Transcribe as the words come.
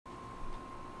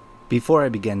Before I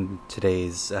begin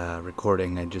today's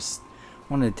recording, I just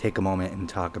wanted to take a moment and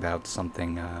talk about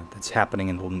something that's happening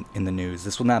in the news.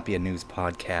 This will not be a news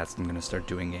podcast. I'm going to start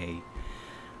doing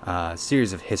a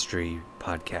series of history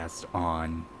podcasts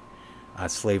on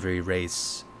slavery,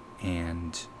 race,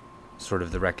 and sort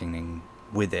of the reckoning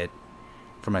with it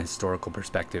from a historical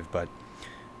perspective. But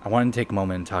I wanted to take a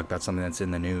moment and talk about something that's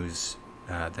in the news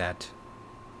that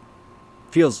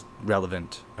feels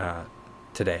relevant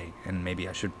today, and maybe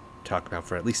I should talk about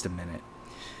for at least a minute.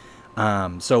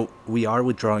 So we are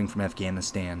withdrawing from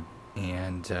Afghanistan,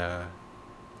 and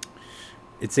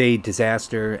it's a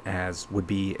disaster as would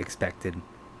be expected.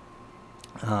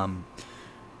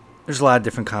 There's a lot of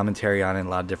different commentary on it, a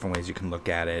lot of different ways you can look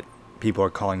at it. People are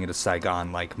calling it a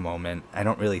Saigon-like moment. I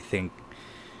don't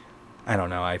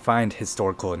know. I find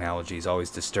historical analogies always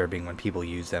disturbing when people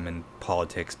use them in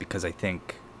politics, because I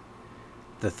think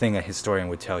the thing a historian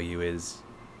would tell you is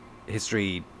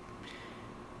history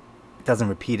doesn't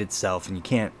repeat itself, and you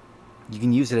can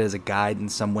use it as a guide in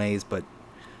some ways, but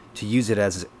to use it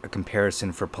as a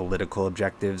comparison for political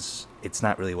objectives, it's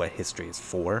not really what history is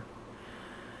for.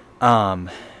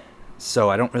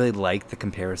 So I don't really like the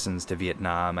comparisons to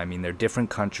Vietnam. I mean, they're different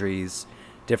countries,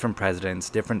 different presidents,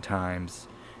 different times,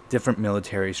 different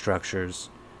military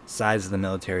structures. Size of the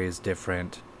military is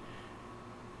different.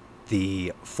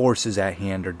 The forces at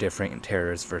hand are different,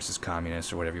 terrorists versus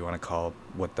communists, or whatever you want to call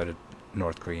what the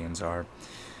North Koreans are.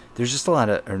 There's just a lot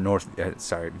of,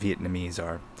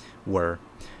 Vietnamese were,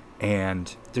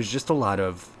 and there's just a lot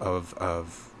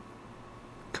of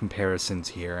comparisons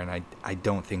here, and I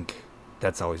don't think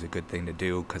that's always a good thing to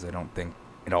do, because I don't think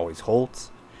it always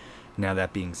holds. Now,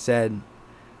 that being said,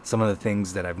 some of the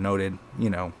things that I've noted,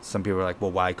 some people are like,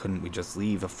 well, why couldn't we just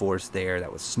leave a force there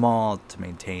that was small to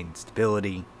maintain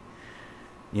stability?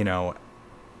 I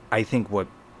think what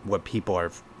people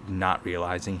are not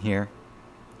realizing here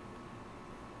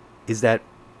is that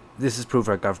this is proof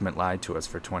our government lied to us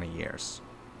for 20 years.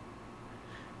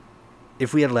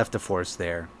 If we had left a force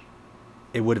there,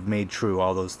 it would have made true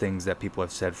all those things that people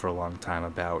have said for a long time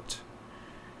about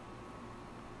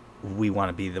we want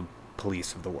to be the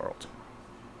police of the world.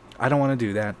 I don't want to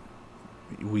do that.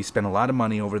 We spend a lot of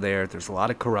money over there. There's a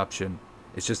lot of corruption.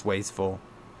 It's just wasteful.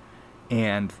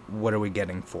 And what are we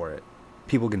getting for it?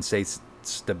 People can say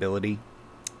stability,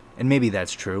 and maybe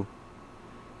that's true,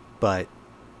 but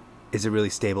is it really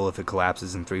stable if it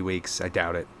collapses in 3 weeks? I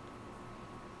doubt it.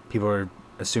 People are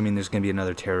assuming there's going to be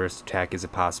another terrorist attack. Is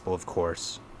it possible? Of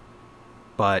course.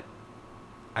 But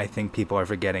I think people are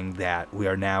forgetting that we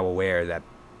are now aware that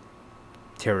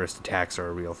terrorist attacks are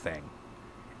a real thing,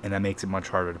 and that makes it much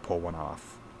harder to pull one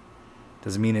off.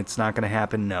 Doesn't mean it's not going to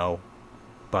happen, no,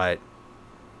 but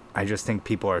I just think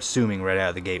people are assuming right out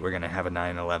of the gate we're going to have a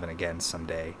 9/11 again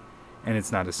someday, and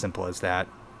it's not as simple as that.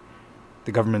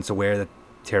 The government's aware that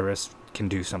terrorists can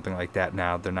do something like that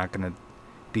now. They're not going to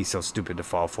be so stupid to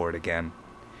fall for it again.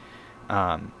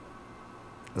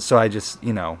 So I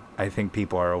think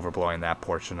people are overblowing that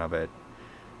portion of it.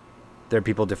 There are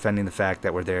people defending the fact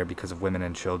that we're there because of women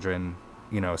and children,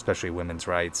 especially women's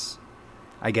rights.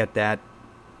 I get that,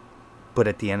 but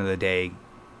at the end of the day,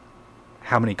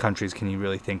 how many countries can you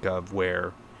really think of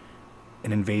where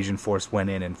an invasion force went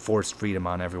in and forced freedom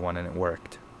on everyone and it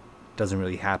worked? It doesn't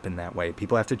really happen that way.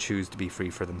 People have to choose to be free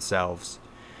for themselves.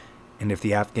 And if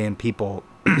the Afghan people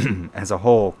as a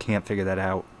whole can't figure that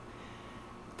out,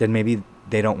 then maybe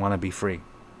they don't want to be free.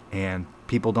 And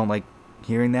people don't like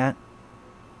hearing that.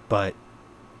 But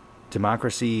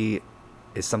democracy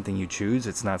is something you choose.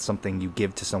 It's not something you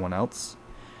give to someone else.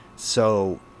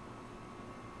 So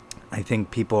I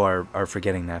think people are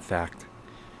forgetting that fact.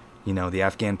 The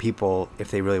Afghan people,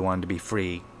 if they really wanted to be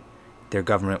free, their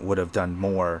government would have done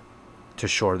more to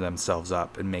shore themselves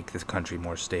up and make this country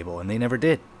more stable. And they never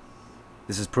did.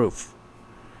 This is proof.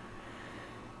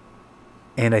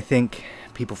 And I think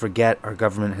people forget our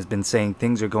government has been saying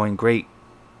things are going great.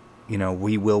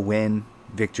 We will win.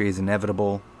 Victory is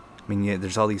inevitable. I mean,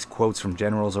 there's all these quotes from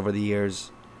generals over the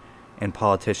years and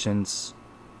politicians.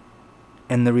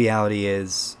 And the reality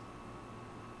is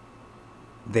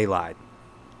they lied.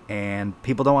 And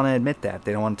people don't want to admit that.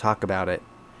 They don't want to talk about it.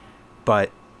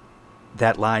 But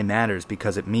that lie matters,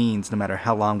 because it means no matter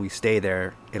how long we stay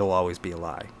there, it'll always be a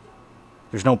lie.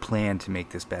 There's no plan to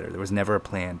make this better. There was never a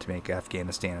plan to make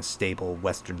Afghanistan a stable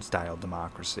Western-style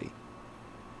democracy.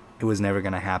 It was never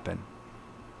going to happen.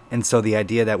 And so the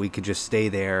idea that we could just stay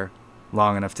there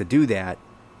long enough to do that,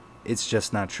 it's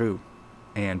just not true.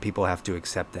 And people have to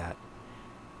accept that.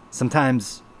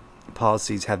 Sometimes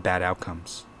policies have bad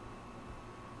outcomes.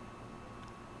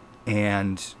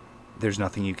 And there's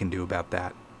nothing you can do about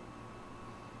that.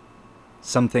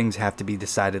 some things have to be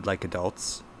decided like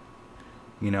adults.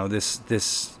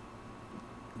 This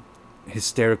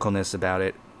hystericalness about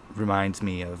it reminds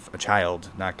me of a child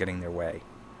not getting their way.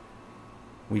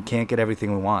 We can't get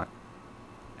everything we want.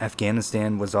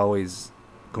 Afghanistan was always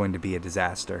going to be a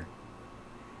disaster.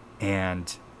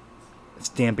 And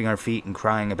stamping our feet and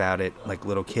crying about it like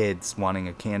little kids wanting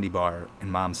a candy bar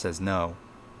and mom says no.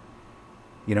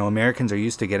 Americans are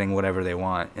used to getting whatever they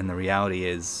want, and the reality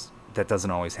is that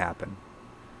doesn't always happen.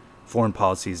 Foreign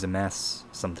policy is a mess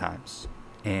sometimes,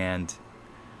 and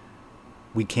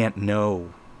we can't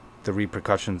know the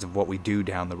repercussions of what we do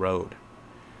down the road.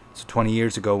 So 20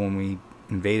 years ago, when we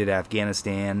invaded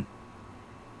Afghanistan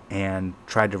and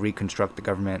tried to reconstruct the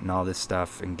government and all this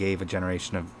stuff and gave a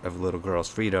generation of little girls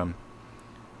freedom,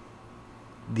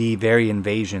 the very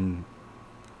invasion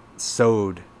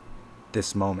sowed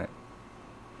this moment.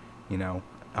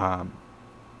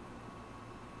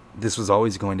 This was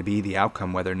always going to be the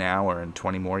outcome, whether now or in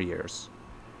 20 more years.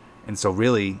 And so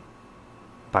really,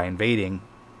 by invading,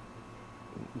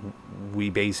 we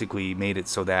basically made it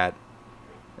so that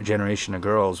a generation of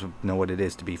girls would know what it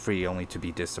is to be free, only to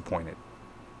be disappointed.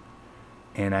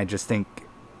 And I just think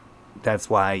that's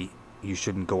why you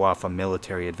shouldn't go off on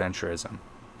military adventurism.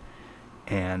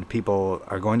 And people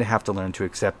are going to have to learn to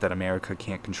accept that America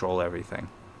can't control everything.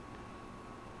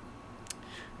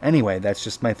 Anyway, that's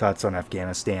just my thoughts on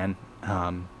Afghanistan.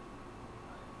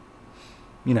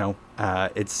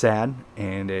 It's sad,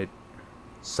 and it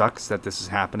sucks that this is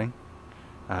happening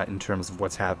in terms of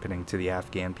what's happening to the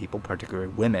Afghan people, particularly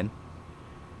women.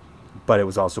 But it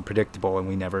was also predictable, and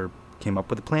we never came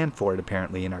up with a plan for it,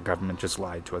 apparently, and our government just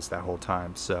lied to us that whole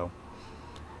time. So,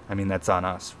 that's on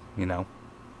us,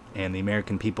 And the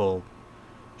American people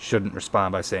shouldn't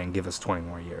respond by saying, give us 20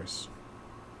 more years.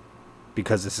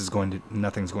 Because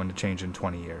nothing's going to change in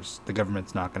 20 years. The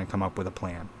government's not going to come up with a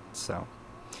plan. So,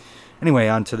 anyway,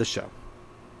 on to the show.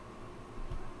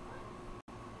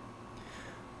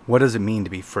 What does it mean to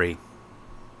be free?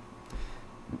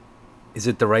 Is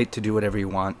it the right to do whatever you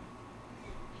want?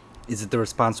 Is it the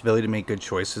responsibility to make good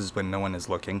choices when no one is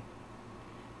looking?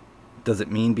 Does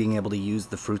it mean being able to use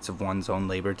the fruits of one's own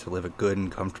labor to live a good and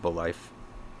comfortable life?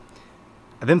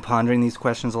 I've been pondering these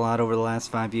questions a lot over the last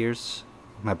 5 years.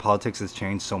 My politics has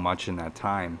changed so much in that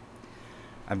time.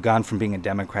 I've gone from being a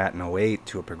Democrat in 2008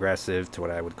 to a progressive to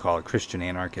what I would call a Christian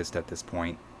anarchist at this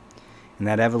point. And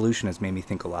that evolution has made me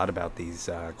think a lot about these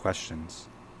questions.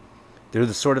 They're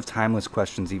the sort of timeless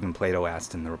questions even Plato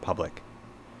asked in the Republic.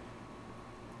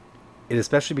 It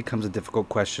especially becomes a difficult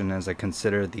question as I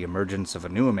consider the emergence of a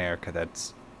new America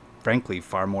that's, frankly,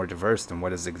 far more diverse than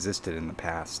what has existed in the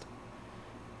past.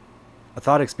 A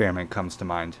thought experiment comes to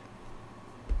mind.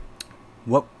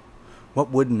 What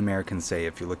would an American say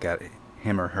if you look at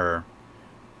him or her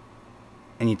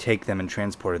and you take them and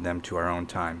transported them to our own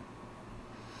time?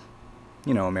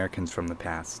 Americans from the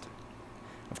past.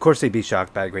 Of course, they'd be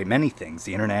shocked by a great many things.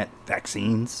 The internet,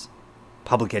 vaccines,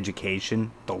 public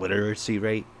education, the literacy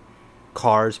rate,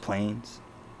 cars, planes.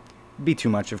 It'd be too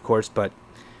much, of course, but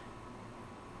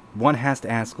one has to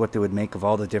ask what they would make of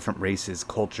all the different races,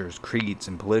 cultures, creeds,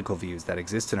 and political views that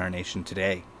exist in our nation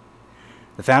today.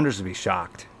 The founders would be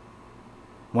shocked.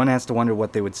 One has to wonder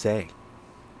what they would say.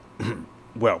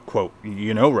 Well, quote,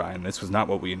 Ryan, this was not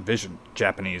what we envisioned.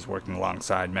 Japanese working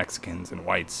alongside Mexicans and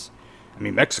whites.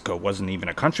 Mexico wasn't even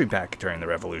a country back during the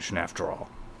Revolution after all.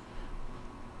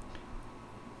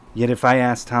 Yet if I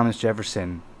asked Thomas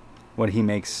Jefferson what he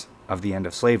makes of the end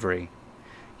of slavery,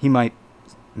 he might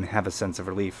have a sense of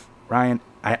relief. Ryan,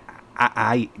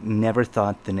 I never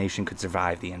thought the nation could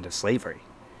survive the end of slavery.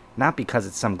 Not because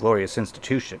it's some glorious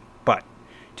institution, but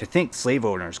to think slave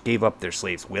owners gave up their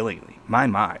slaves willingly.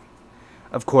 My.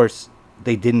 Of course,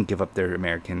 they didn't give up their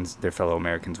fellow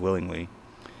Americans willingly,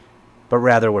 but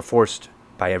rather were forced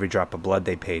by every drop of blood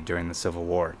they paid during the Civil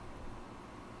War.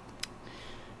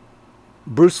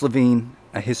 Bruce Levine,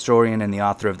 a historian and the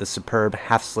author of the superb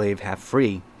Half Slave, Half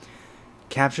Free,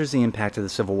 captures the impact of the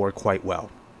Civil War quite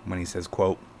well when he says,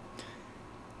 quote,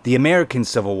 "The American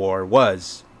Civil War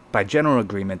was, by general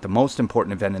agreement, the most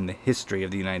important event in the history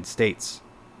of the United States."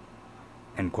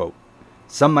 End quote.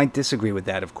 Some might disagree with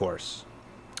that, of course.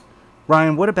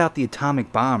 Ryan, what about the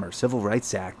atomic bomb or Civil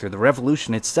Rights Act or the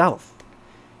revolution itself?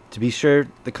 To be sure,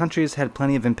 the country has had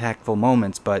plenty of impactful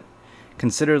moments, but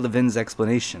consider Levine's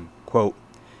explanation. Quote,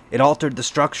 "It altered the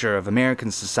structure of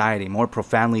American society more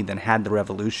profoundly than had the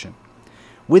revolution.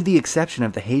 With the exception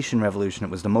of the Haitian Revolution,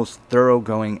 it was the most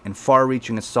thoroughgoing and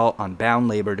far-reaching assault on bound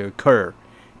labor to occur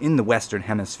in the Western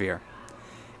Hemisphere.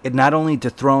 It not only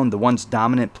dethroned the once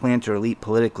dominant planter elite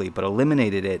politically, but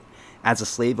eliminated it as a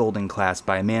slaveholding class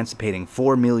by emancipating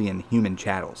 4 million human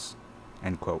chattels."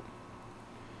 End quote.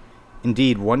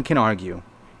 Indeed, one can argue,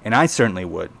 and I certainly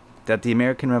would, that the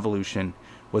American Revolution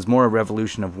was more a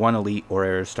revolution of one elite or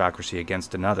aristocracy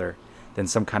against another than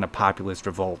some kind of populist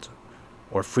revolt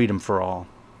or freedom for all.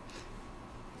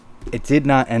 It did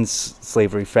not end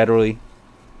slavery federally,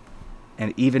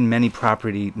 and even many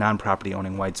non-property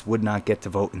owning whites would not get to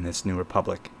vote in this new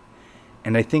republic.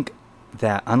 And I think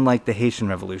that, unlike the Haitian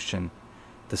Revolution,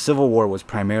 the Civil War was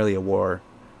primarily a war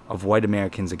of white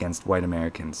Americans against white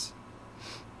Americans,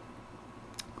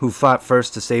 who fought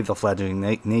first to save the fledgling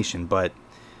nation, but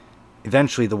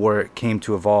eventually the war came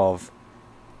to evolve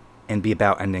and be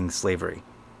about ending slavery.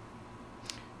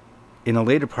 In a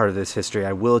later part of this history,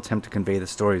 I will attempt to convey the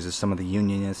stories of some of the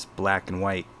Unionists, black and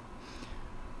white,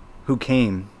 who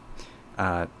came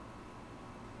to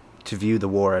view the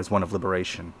war as one of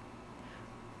liberation.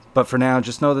 But for now,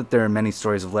 just know that there are many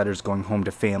stories of letters going home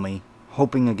to family,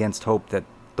 hoping against hope that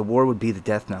the war would be the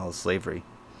death knell of slavery.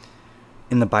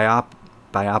 In the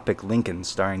biopic Lincoln,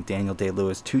 starring Daniel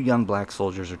Day-Lewis, 2 young black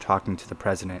soldiers are talking to the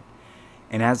president,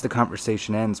 and as the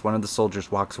conversation ends, one of the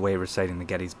soldiers walks away reciting the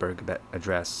Gettysburg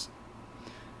Address.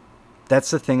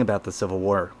 That's the thing about the Civil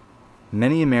War.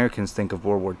 Many Americans think of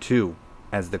World War II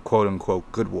as the quote-unquote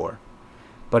good war.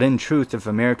 But in truth, if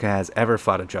America has ever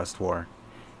fought a just war,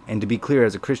 and to be clear,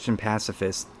 as a Christian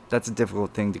pacifist, that's a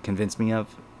difficult thing to convince me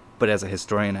of, but as a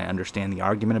historian I understand the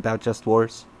argument about just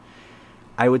wars,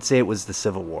 I would say it was the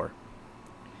Civil War.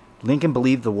 Lincoln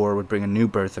believed the war would bring a new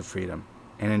birth of freedom,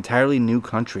 an entirely new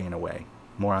country in a way.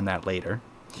 More on that later.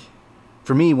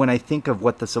 For me, when I think of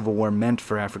what the Civil War meant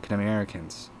for African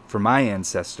Americans, for my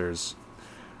ancestors,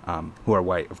 who are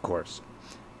white, of course,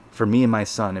 for me and my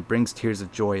son, it brings tears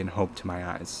of joy and hope to my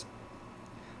eyes.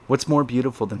 What's more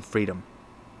beautiful than freedom?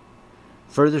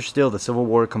 Further still, the Civil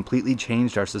War completely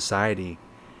changed our society,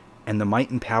 and the might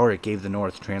and power it gave the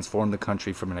North transformed the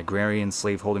country from an agrarian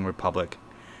slaveholding republic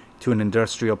to an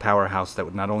industrial powerhouse that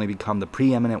would not only become the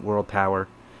preeminent world power,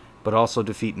 but also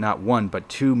defeat not one but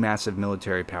 2 massive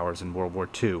military powers in World War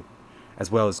II, as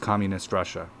well as communist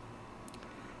Russia.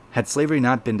 Had slavery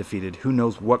not been defeated, who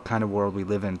knows what kind of world we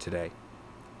live in today.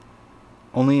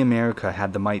 Only America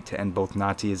had the might to end both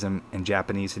Nazism and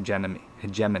Japanese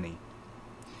hegemony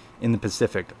in the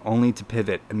Pacific, only to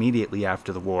pivot immediately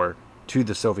after the war to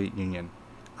the Soviet Union.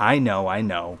 I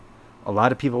know. A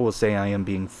lot of people will say I am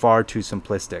being far too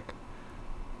simplistic.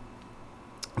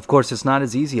 Of course, it's not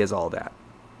as easy as all that.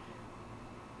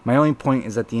 My only point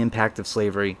is that the impact of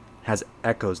slavery has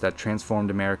echoes that transformed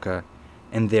America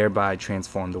and thereby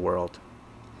transformed the world.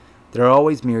 There are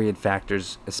always myriad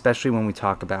factors, especially when we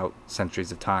talk about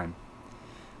centuries of time.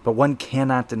 But one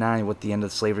cannot deny what the end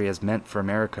of slavery has meant for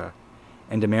America,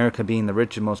 and America being the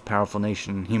richest and most powerful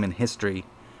nation in human history,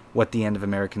 what the end of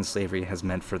American slavery has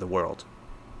meant for the world.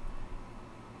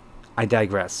 I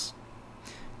digress.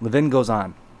 Levin goes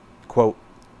on, quote,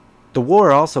 "The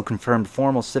war also confirmed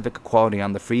formal civic equality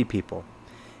on the free people.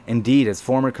 Indeed, as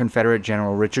former Confederate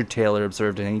General Richard Taylor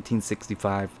observed in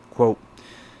 1865, quote,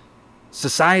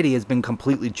 society has been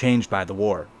completely changed by the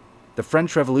war. The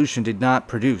French Revolution did not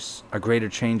produce a greater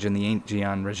change in the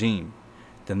Ancien regime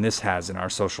than this has in our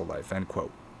social life," end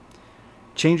quote.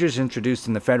 Changes introduced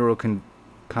in the federal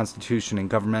constitution and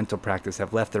governmental practice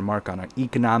have left their mark on our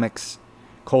economics,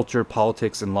 culture,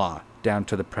 politics, and law, down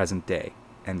to the present day,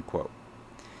 end quote.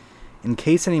 In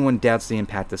case anyone doubts the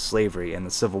impact of slavery and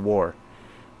the Civil War,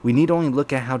 we need only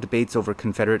look at how debates over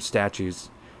Confederate statues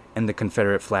and the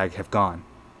Confederate flag have gone.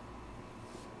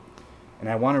 And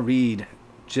I want to read,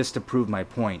 just to prove my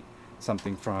point,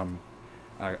 something from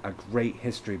a great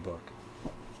history book.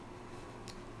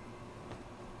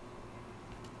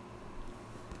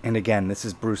 And again, this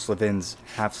is Bruce Levin's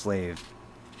Half Slave,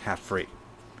 Half Free.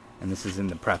 And this is in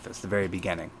the preface, the very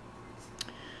beginning.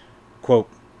 Quote,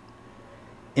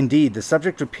 "Indeed, the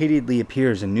subject repeatedly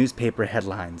appears in newspaper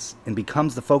headlines and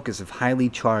becomes the focus of highly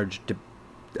charged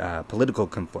political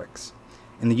conflicts.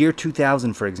 In the year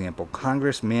 2000, for example,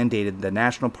 Congress mandated the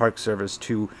National Park Service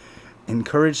to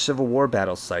encourage Civil War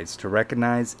battle sites to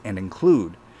recognize and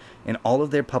include in all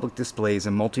of their public displays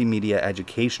and multimedia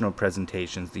educational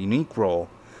presentations the unique role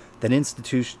that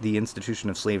the institution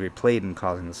of slavery played in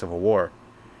causing the Civil War.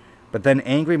 But then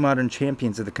angry modern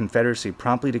champions of the Confederacy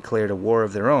promptly declared a war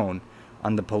of their own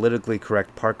on the politically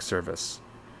correct Park Service.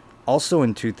 Also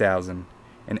in 2000,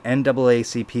 an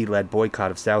NAACP-led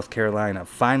boycott of South Carolina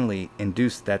finally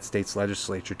induced that state's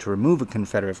legislature to remove a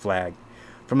Confederate flag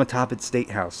from atop its state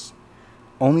house,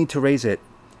 only to raise it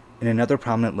in another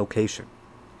prominent location.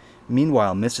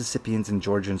 Meanwhile, Mississippians and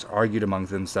Georgians argued among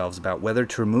themselves about whether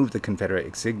to remove the Confederate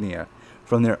insignia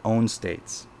from their own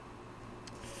states.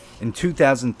 In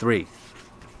 2003,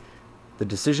 the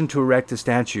decision to erect a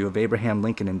statue of Abraham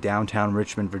Lincoln in downtown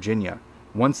Richmond, Virginia,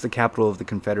 once the capital of the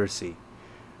Confederacy,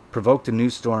 provoked a new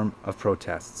storm of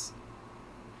protests.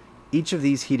 Each of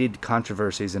these heated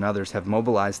controversies and others have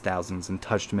mobilized thousands and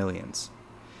touched millions,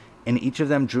 and each of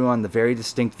them drew on the very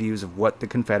distinct views of what the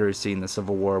Confederacy and the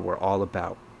Civil War were all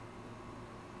about.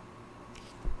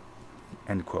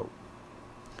 End quote.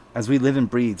 As we live and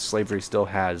breathe, slavery still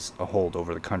has a hold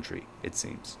over the country, it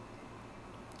seems.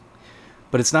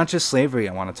 But it's not just slavery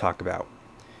I want to talk about.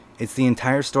 It's the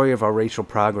entire story of our racial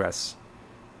progress,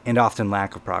 and often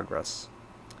lack of progress.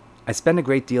 I spend a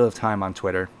great deal of time on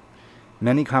Twitter.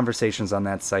 Many conversations on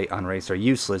that site on race are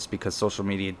useless because social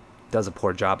media does a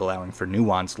poor job allowing for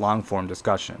nuanced, long-form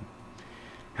discussion.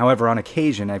 However, on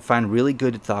occasion, I find really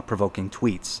good, thought-provoking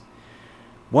tweets.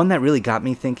 One that really got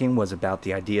me thinking was about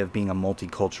the idea of being a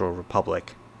multicultural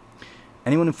republic.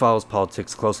 Anyone who follows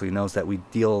politics closely knows that we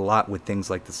deal a lot with things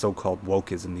like the so-called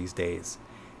wokeism these days.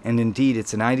 And indeed,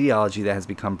 it's an ideology that has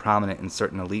become prominent in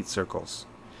certain elite circles,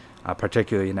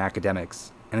 particularly in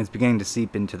academics, and it's beginning to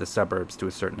seep into the suburbs to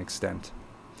a certain extent.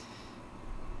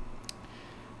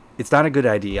 It's not a good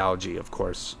ideology, of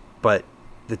course, but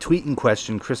the tweet in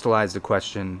question crystallized a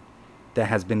question that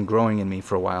has been growing in me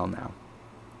for a while now.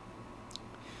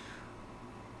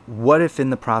 What if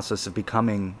in the process of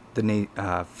becoming the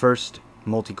first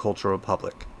multicultural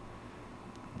republic,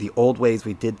 the old ways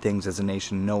we did things as a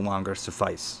nation no longer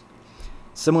suffice,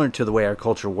 similar to the way our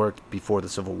culture worked before the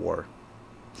Civil War?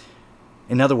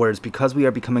 In other words, because we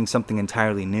are becoming something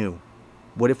entirely new,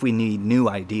 what if we need new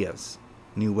ideas,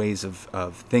 new ways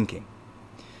of thinking?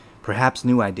 Perhaps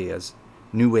new ideas,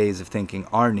 new ways of thinking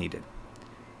are needed.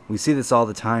 We see this all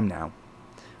the time now.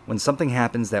 When something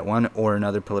happens that one or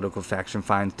another political faction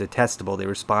finds detestable, they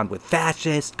respond with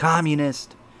fascist,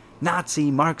 communist,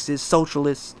 Nazi, Marxist,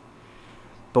 socialist.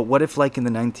 But what if, like in the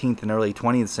 19th and early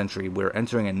 20th century, we're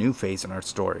entering a new phase in our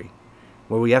story,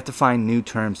 where we have to find new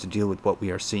terms to deal with what we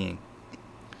are seeing?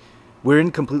 We're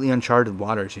in completely uncharted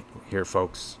waters here,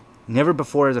 folks. Never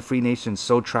before has a free nation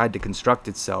so tried to construct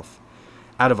itself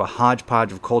out of a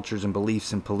hodgepodge of cultures and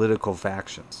beliefs and political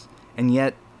factions. And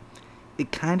yet,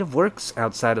 it kind of works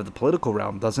outside of the political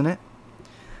realm, doesn't it?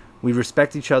 We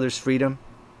respect each other's freedom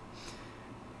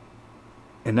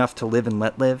enough to live and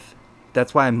let live.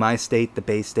 That's why my state, the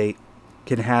Bay State,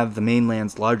 can have the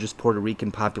mainland's largest Puerto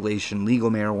Rican population, legal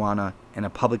marijuana, and a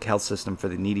public health system for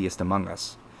the neediest among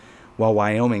us, while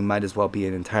Wyoming might as well be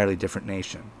an entirely different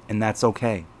nation. And that's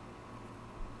okay.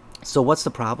 So what's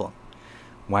the problem?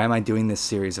 Why am I doing this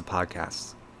series of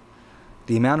podcasts?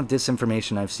 The amount of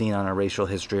disinformation I've seen on our racial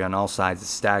history on all sides is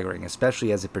staggering,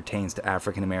 especially as it pertains to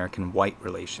African American white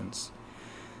relations.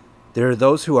 There are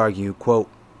those who argue, quote,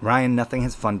 Ryan, nothing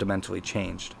has fundamentally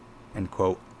changed, end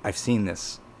quote. I've seen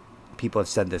this. People have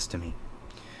said this to me.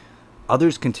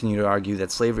 Others continue to argue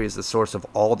that slavery is the source of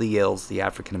all the ills the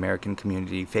African American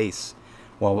community face,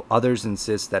 while others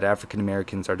insist that African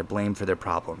Americans are to blame for their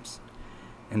problems.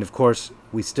 And of course,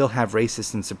 we still have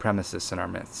racists and supremacists in our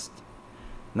midst.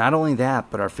 Not only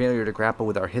that, but our failure to grapple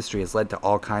with our history has led to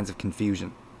all kinds of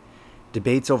confusion.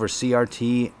 Debates over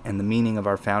CRT and the meaning of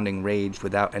our founding raged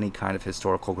without any kind of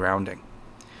historical grounding.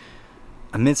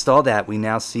 Amidst all that, we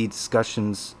now see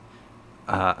discussions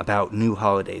about new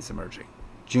holidays emerging,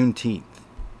 Juneteenth,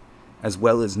 as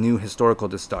well as new historical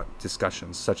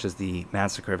discussions such as the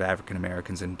massacre of African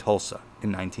Americans in Tulsa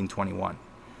in 1921,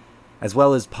 as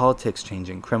well as politics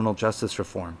changing, criminal justice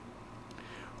reform.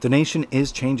 The nation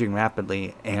is changing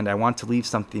rapidly, and I want to leave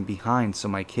something behind so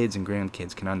my kids and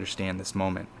grandkids can understand this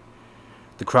moment,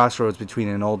 the crossroads between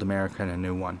an old America and a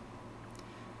new one.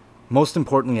 Most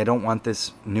importantly, I don't want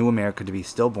this new America to be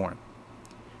stillborn.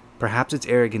 Perhaps it's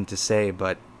arrogant to say,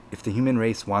 but if the human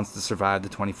race wants to survive the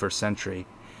 21st century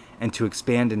and to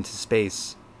expand into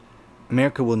space,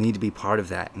 America will need to be part of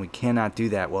that, and we cannot do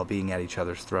that while being at each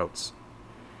other's throats.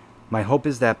 My hope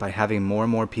is that by having more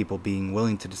and more people being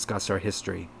willing to discuss our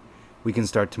history, we can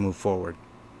start to move forward.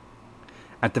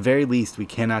 At the very least, we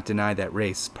cannot deny that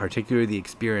race, particularly the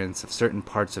experience of certain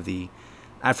parts of the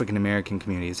African American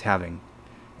community, is having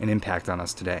an impact on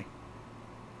us today.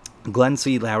 Glenn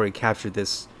C. Lowry captured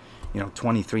this,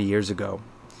 23 years ago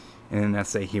in an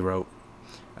essay he wrote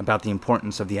about the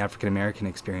importance of the African American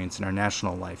experience in our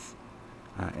national life,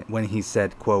 when he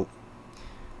said, quote,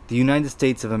 "The United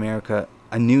States of America,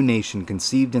 a new nation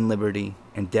conceived in liberty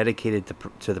and dedicated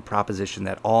to the proposition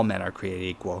that all men are created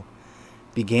equal,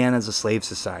 began as a slave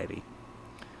society.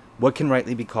 What can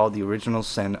rightly be called the original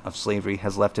sin of slavery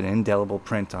has left an indelible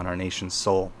print on our nation's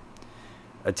soul.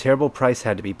 A terrible price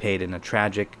had to be paid in a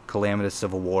tragic, calamitous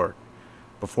civil war,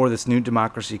 before this new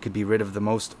democracy could be rid of the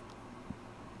most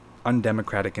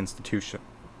undemocratic institution.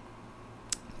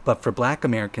 But for black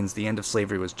Americans, the end of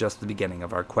slavery was just the beginning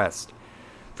of our quest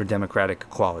for democratic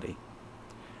equality.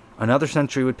 Another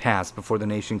century would pass before the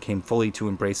nation came fully to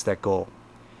embrace that goal.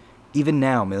 Even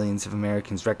now, millions of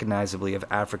Americans recognizably of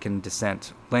African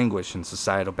descent languish in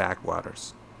societal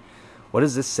backwaters. What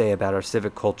does this say about our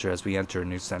civic culture as we enter a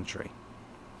new century?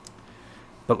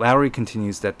 But Lowry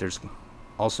continues that there's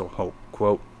also hope.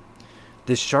 Quote,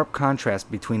 "This sharp contrast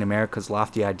between America's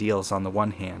lofty ideals on the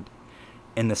one hand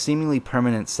and the seemingly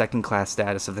permanent second-class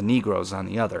status of the Negroes on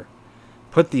the other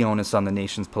put the onus on the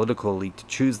nation's political elite to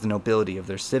choose the nobility of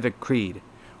their civic creed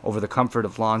over the comfort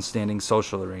of long-standing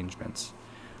social arrangements.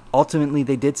 Ultimately,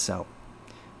 they did so.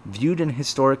 Viewed in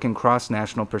historic and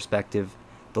cross-national perspective,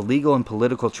 the legal and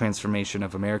political transformation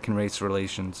of American race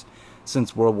relations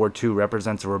since World War II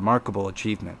represents a remarkable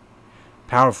achievement,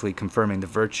 powerfully confirming the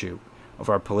virtue of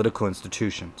our political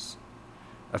institutions.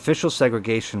 Official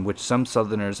segregation, which some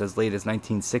Southerners as late as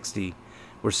 1960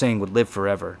 were saying would live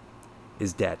forever,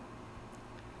 is dead.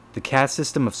 The caste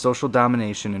system of social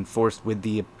domination enforced with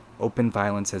the open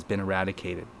violence has been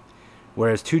eradicated.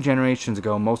 Whereas 2 generations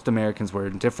ago most Americans were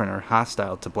indifferent or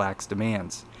hostile to blacks'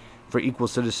 demands for equal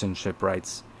citizenship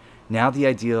rights, now the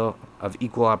ideal of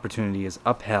equal opportunity is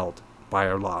upheld by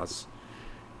our laws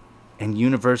and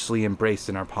universally embraced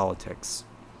in our politics.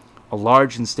 A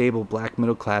large and stable black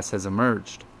middle class has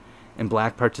emerged, and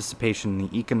black participation in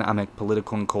the economic,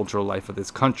 political, and cultural life of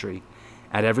this country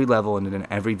at every level and in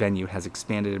every venue has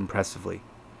expanded impressively.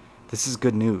 This is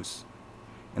good news.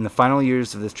 In the final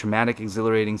years of this traumatic,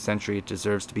 exhilarating century, it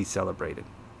deserves to be celebrated."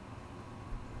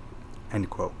 End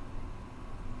quote.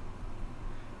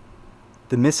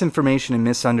 The misinformation and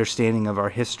misunderstanding of our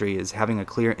history is having a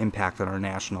clear impact on our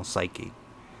national psyche.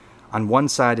 On one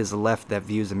side is the left that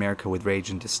views America with rage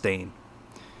and disdain.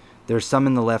 There are some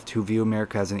in the left who view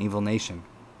America as an evil nation.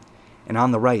 And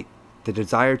on the right, the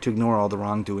desire to ignore all the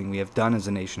wrongdoing we have done as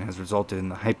a nation has resulted in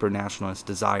the hyper-nationalist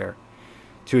desire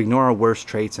to ignore our worst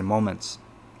traits and moments.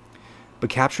 But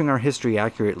capturing our history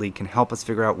accurately can help us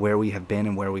figure out where we have been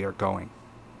and where we are going.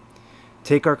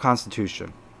 Take our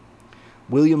Constitution.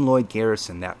 William Lloyd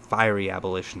Garrison, that fiery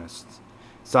abolitionist,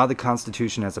 saw the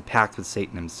Constitution as a pact with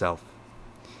Satan himself.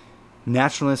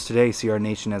 Nationalists today see our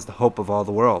nation as the hope of all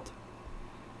the world.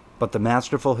 But the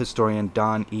masterful historian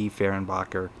Don E.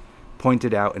 Fehrenbacher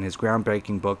pointed out in his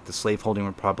groundbreaking book, The Slaveholding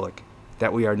Republic,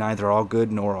 that we are neither all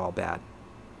good nor all bad.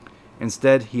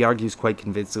 Instead, he argues quite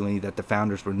convincingly that the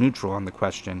founders were neutral on the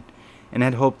question and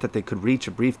had hoped that they could reach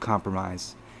a brief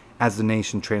compromise as the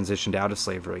nation transitioned out of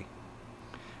slavery.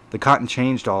 The cotton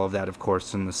changed all of that, of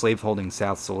course, and the slaveholding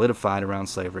South solidified around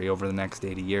slavery over the next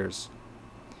 80 years.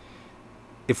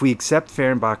 If we accept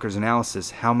Fehrenbacher's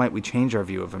analysis, how might we change our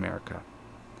view of America?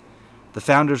 The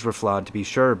founders were flawed, to be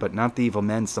sure, but not the evil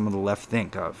men some of the left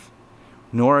think of.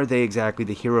 Nor are they exactly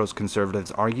the heroes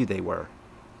conservatives argue they were.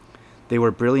 They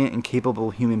were brilliant and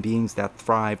capable human beings that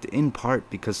thrived in part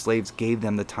because slaves gave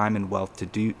them the time and wealth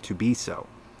to be so.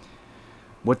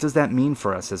 What does that mean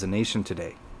for us as a nation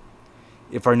today?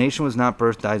 If our nation was not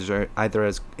birthed either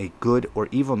as a good or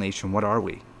evil nation, what are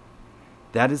we?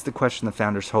 That is the question the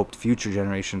founders hoped future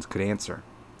generations could answer.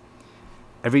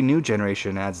 Every new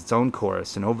generation adds its own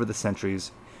chorus, and over the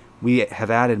centuries, we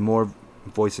have added more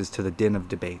voices to the din of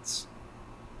debates.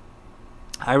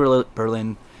 Ira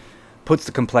Berlin puts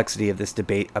the complexity of this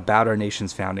debate about our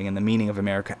nation's founding and the meaning of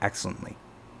America excellently.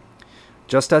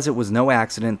 Just as it was no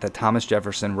accident that Thomas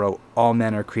Jefferson wrote, "All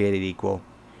men are created equal,"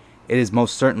 it is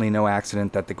most certainly no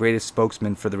accident that the greatest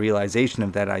spokesman for the realization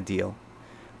of that ideal,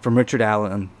 from Richard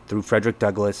Allen through Frederick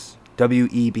Douglass,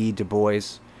 W.E.B. Du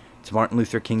Bois, to Martin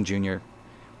Luther King Jr.,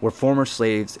 were former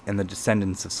slaves and the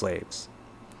descendants of slaves.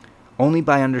 Only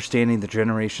by understanding the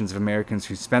generations of Americans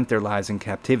who spent their lives in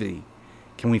captivity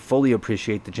can we fully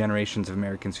appreciate the generations of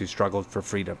Americans who struggled for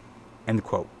freedom. End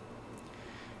quote.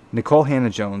 Nicole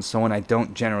Hannah-Jones, someone I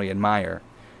don't generally admire,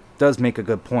 does make a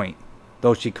good point,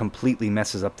 though she completely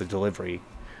messes up the delivery,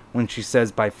 when she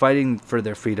says by fighting for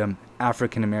their freedom,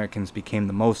 African Americans became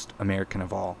the most American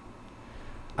of all.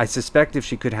 I suspect if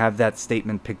she could have that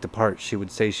statement picked apart, she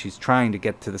would say she's trying to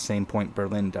get to the same point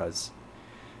Berlin does.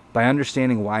 By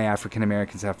understanding why African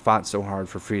Americans have fought so hard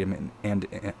for freedom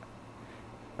and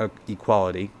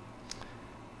equality,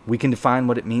 we can define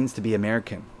what it means to be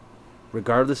American,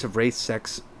 regardless of race,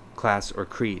 sex, class, or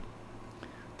creed.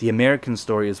 The American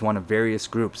story is one of various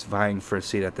groups vying for a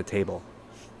seat at the table.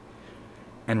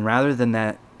 And rather than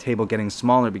that table getting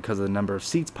smaller because of the number of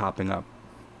seats popping up,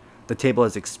 the table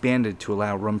has expanded to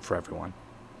allow room for everyone.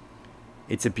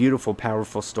 It's a beautiful,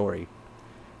 powerful story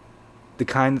the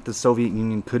kind that the Soviet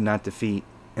Union could not defeat,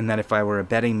 and that if I were a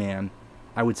betting man,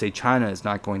 I would say China is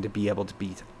not going to be able to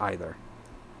beat either.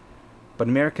 But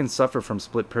Americans suffer from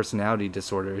split personality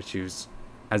disorder issues,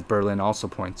 as Berlin also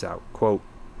points out. Quote,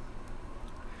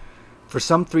 for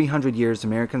some 300 years,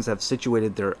 Americans have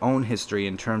situated their own history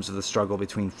in terms of the struggle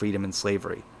between freedom and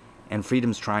slavery, and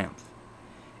freedom's triumph.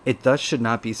 It thus should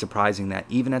not be surprising that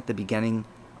even at the beginning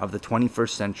of the 21st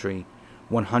century,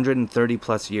 130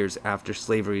 plus years after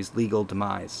slavery's legal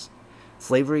demise,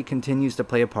 slavery continues to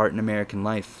play a part in American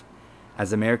life,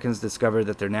 as Americans discover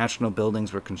that their national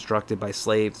buildings were constructed by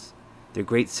slaves, their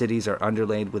great cities are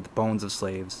underlaid with the bones of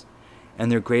slaves,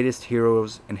 and their greatest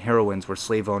heroes and heroines were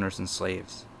slave owners and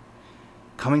slaves.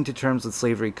 Coming to terms with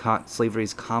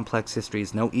slavery's complex history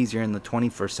is no easier in the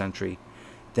 21st century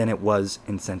than it was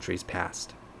in centuries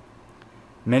past.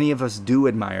 Many of us do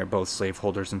admire both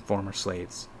slaveholders and former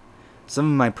slaves. Some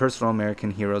of my personal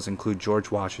American heroes include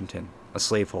George Washington, a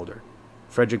slaveholder,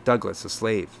 Frederick Douglass, a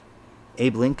slave,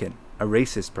 Abe Lincoln, a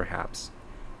racist perhaps,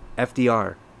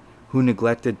 FDR, who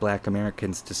neglected black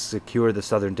Americans to secure the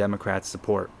Southern Democrats'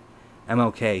 support,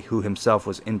 MLK, who himself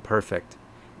was imperfect,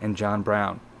 and John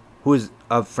Brown, who is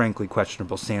of frankly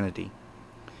questionable sanity.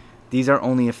 These are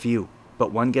only a few,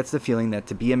 but one gets the feeling that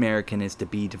to be American is to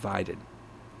be divided.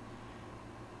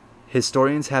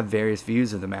 Historians have various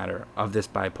views of the matter of this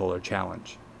bipolar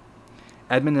challenge.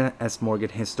 Edmund S. Morgan,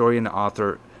 historian and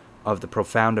author of The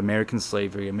Profound American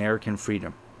Slavery, American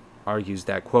Freedom, argues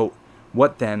that, quote,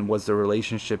 what then was the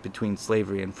relationship between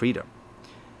slavery and freedom?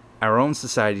 Our own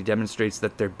society demonstrates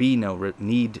that there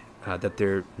need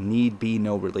be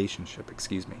no relationship.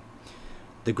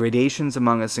 The gradations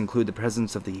among us include the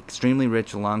presence of the extremely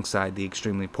rich alongside the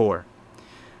extremely poor.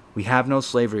 We have no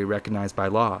slavery recognized by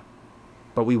law,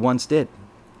 but we once did,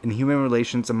 and human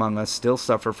relations among us still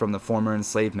suffer from the former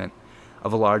enslavement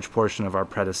of a large portion of our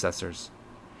predecessors.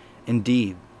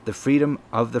 Indeed, the freedom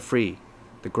of the free,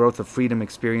 the growth of freedom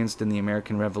experienced in the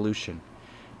American Revolution,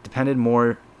 depended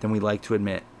more than we like to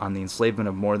admit on the enslavement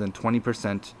of more than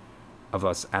 20% of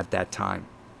us at that time.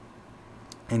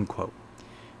 End quote.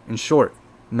 In short,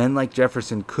 men like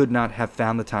Jefferson could not have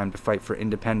found the time to fight for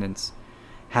independence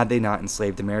had they not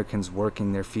enslaved Americans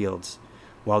working their fields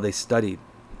while they studied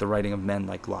the writing of men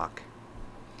like Locke.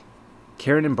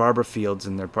 Karen and Barbara Fields,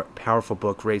 in their powerful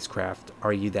book Racecraft,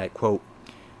 argue that, quote,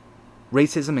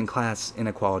 racism and class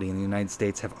inequality in the United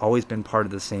States have always been part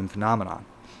of the same phenomenon.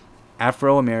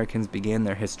 Afro-Americans began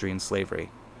their history in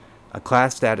slavery, a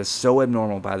class status so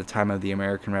abnormal by the time of the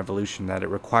American Revolution that it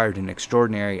required an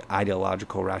extraordinary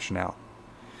ideological rationale,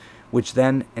 which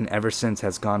then and ever since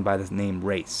has gone by the name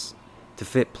race, to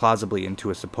fit plausibly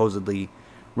into a supposedly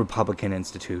Republican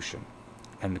institution.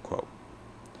 End quote.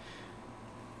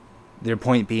 Their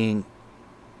point being,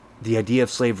 the idea of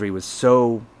slavery was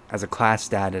so, as a class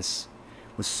status,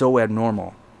 was so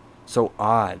abnormal, so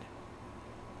odd,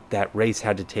 that race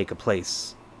had to take a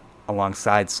place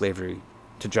alongside slavery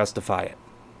to justify it.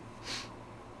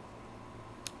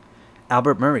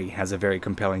 Albert Murray has a very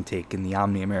compelling take in The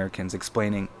Omni-Americans,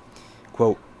 explaining,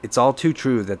 quote, it's all too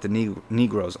true that the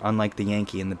Negroes, unlike the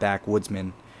Yankee and the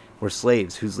backwoodsman, were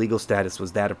slaves whose legal status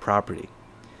was that of property.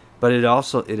 But it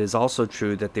is also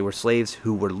true that they were slaves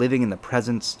who were living in the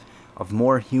presence of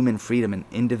more human freedom and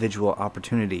individual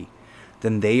opportunity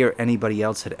than they or anybody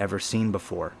else had ever seen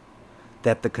before.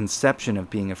 That the conception of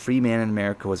being a free man in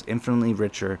America was infinitely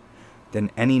richer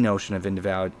than any notion of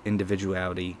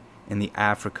individuality in the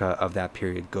Africa of that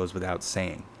period goes without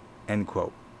saying. End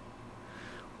quote.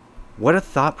 What a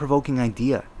thought-provoking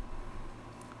idea.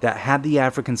 That had the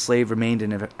African slave remained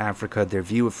in Africa, their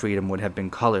view of freedom would have been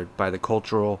colored by the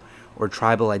cultural or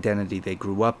tribal identity they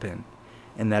grew up in,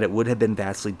 and that it would have been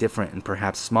vastly different and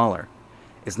perhaps smaller,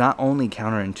 is not only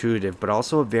counterintuitive but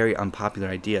also a very unpopular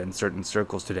idea in certain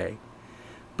circles today.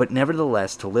 But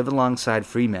nevertheless, to live alongside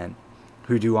free men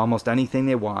who do almost anything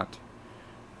they want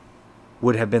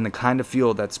would have been the kind of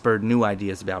fuel that spurred new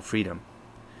ideas about freedom.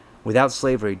 Without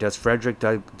slavery, does Frederick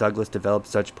Douglass develop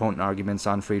such potent arguments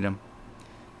on freedom?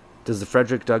 Does the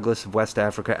Frederick Douglass of West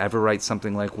Africa ever write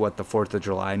something like what the 4th of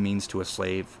July means to a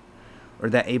slave? Or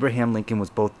that Abraham Lincoln was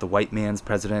both the white man's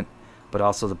president, but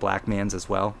also the black man's as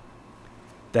well?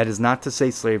 That is not to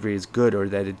say slavery is good or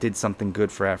that it did something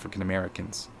good for African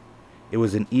Americans. It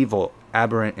was an evil,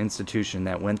 aberrant institution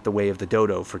that went the way of the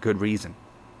dodo for good reason.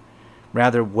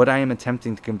 Rather, what I am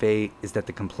attempting to convey is that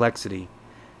the complexity,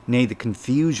 nay, the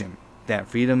confusion, that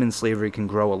freedom and slavery can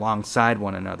grow alongside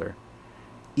one another,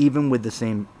 even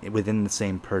within the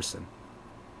same person.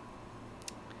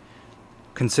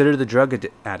 Consider the drug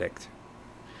addict.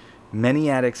 Many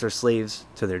addicts are slaves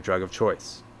to their drug of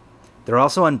choice. They're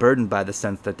also unburdened by the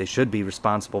sense that they should be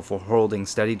responsible for holding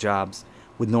steady jobs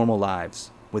with normal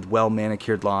lives, with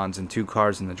well-manicured lawns and 2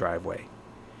 cars in the driveway.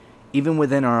 Even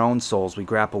within our own souls, we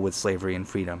grapple with slavery and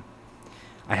freedom.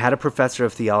 I had a professor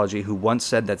of theology who once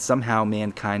said that somehow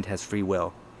mankind has free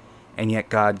will, and yet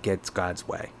God gets God's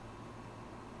way.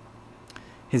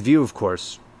 His view, of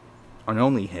course, and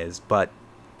only his, but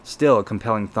still a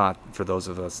compelling thought for those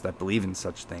of us that believe in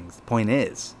such things. The point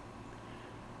is,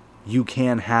 you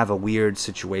can have a weird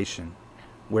situation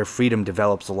where freedom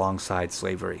develops alongside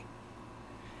slavery,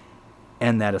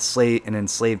 and that an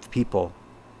enslaved people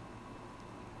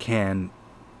can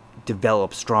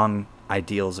develop strong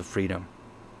ideals of freedom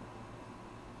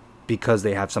because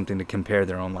they have something to compare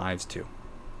their own lives to.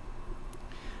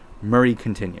 Murray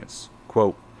continues,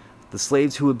 quote, "The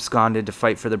slaves who absconded to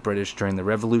fight for the British during the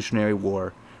Revolutionary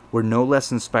War were no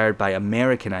less inspired by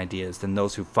American ideas than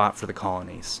those who fought for the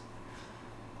colonies.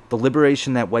 The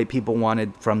liberation that white people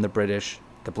wanted from the British,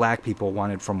 the black people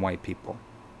wanted from white people.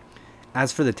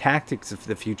 As for the tactics of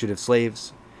the fugitive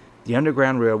slaves, the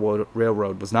Underground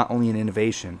Railroad was not only an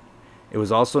innovation, it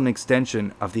was also an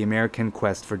extension of the American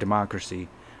quest for democracy,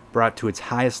 brought to its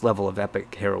highest level of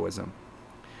epic heroism.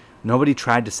 Nobody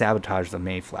tried to sabotage the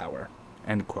Mayflower."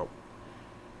 End quote.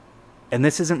 And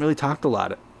this isn't really talked a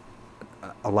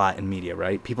lot in media,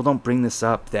 right? People don't bring this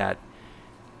up, that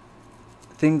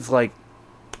things like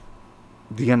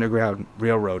the Underground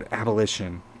Railroad,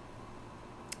 abolition,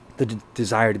 the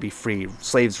desire to be free,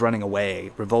 slaves running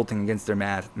away, revolting against their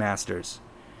masters,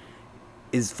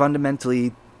 is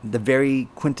fundamentally the very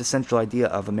quintessential idea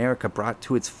of America brought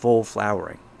to its full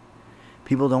flowering.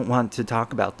 People don't want to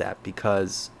talk about that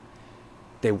because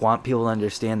they want people to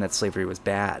understand that slavery was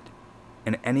bad.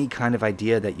 And any kind of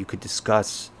idea that you could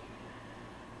discuss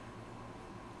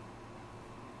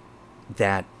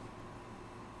that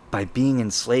by being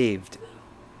enslaved,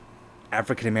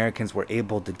 African Americans were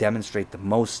able to demonstrate the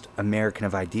most American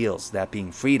of ideals, that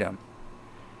being freedom,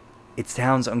 it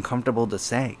sounds uncomfortable to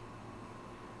say,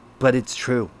 but it's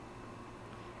true.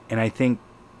 And I think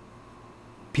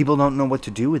people don't know what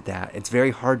to do with that. It's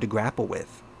very hard to grapple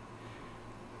with.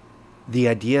 The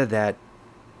idea that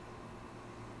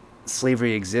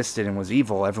slavery existed and was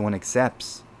evil, everyone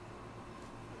accepts.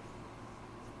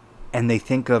 And they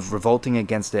think of revolting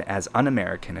against it as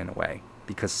un-American in a way,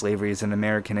 because slavery is an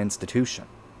American institution.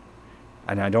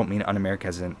 And I don't mean un-American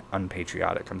as in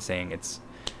unpatriotic. I'm saying it's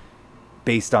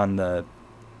based on the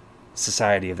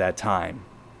society of that time.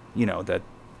 You know, the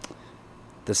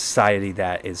society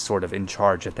that is sort of in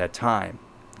charge at that time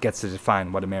gets to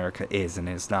define what America is and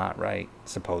is not, right?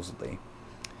 Supposedly.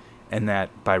 And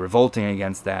that by revolting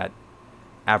against that,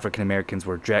 African Americans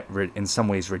were in some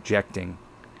ways rejecting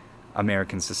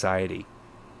American society.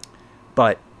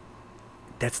 But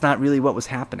that's not really what was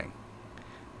happening.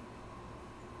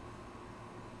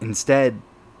 Instead,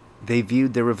 they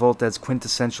viewed their revolt as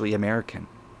quintessentially American.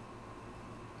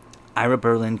 Ira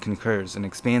Berlin concurs and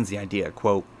expands the idea,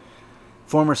 quote,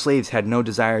 "Former slaves had no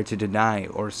desire to deny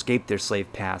or escape their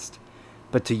slave past,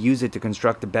 but to use it to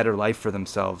construct a better life for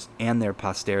themselves and their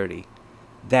posterity.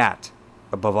 That,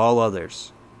 above all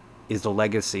others, is the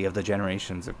legacy of the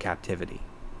generations of captivity."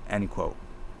 End quote.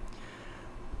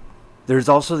 There's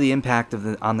also the impact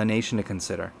on the nation to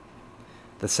consider.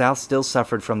 The South still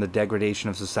suffered from the degradation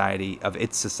of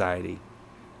its society,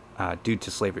 due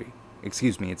to slavery.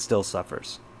 It still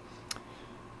suffers.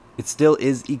 It still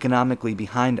is economically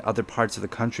behind other parts of the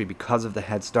country because of the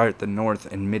head start the North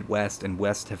and Midwest and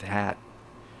West have had.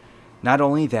 Not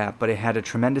only that, but it had a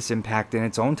tremendous impact in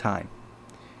its own time.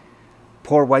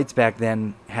 Poor whites back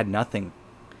then had nothing,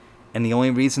 and the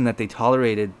only reason that they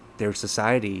tolerated their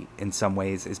society in some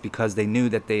ways is because they knew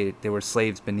that they were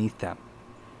slaves beneath them.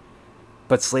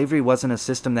 But slavery wasn't a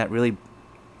system that really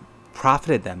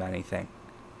profited them anything.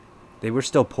 They were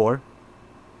still poor.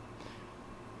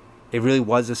 It really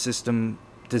was a system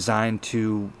designed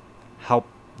to help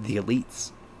the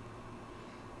elites.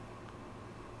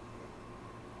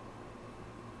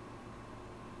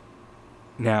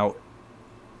 Now,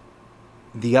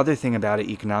 the other thing about it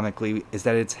economically is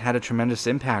that it's had a tremendous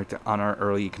impact on our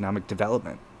early economic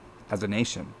development as a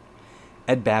nation.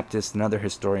 Ed Baptist, another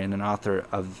historian and author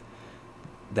of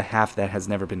The Half That Has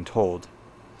Never Been Told,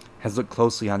 has looked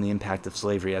closely on the impact of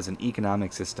slavery as an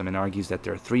economic system and argues that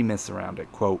there are 3 myths around it.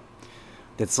 Quote,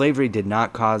 that slavery did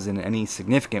not cause in any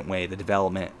significant way the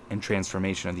development and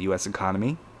transformation of the U.S.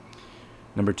 economy.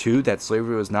 Number 2, that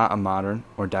slavery was not a modern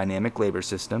or dynamic labor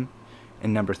system.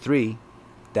 And number 3,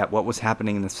 that what was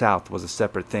happening in the South was a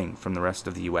separate thing from the rest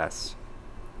of the U.S.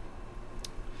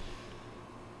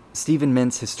 Stephen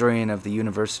Mintz, historian of the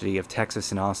University of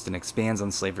Texas in Austin, expands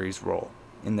on slavery's role.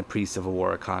 in the pre-Civil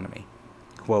War economy.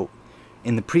 Quote,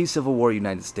 "In the pre-Civil War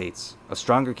United States, a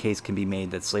stronger case can be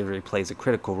made that slavery plays a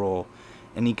critical role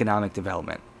in economic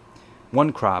development.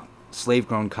 One crop,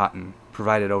 slave-grown cotton,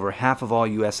 provided over half of all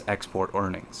U.S. export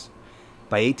earnings.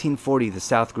 By 1840, the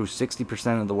South grew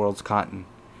 60% of the world's cotton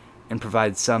and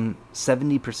provided some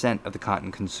 70% of the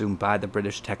cotton consumed by the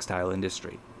British textile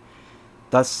industry.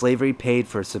 Thus, slavery paid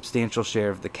for a substantial share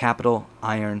of the capital,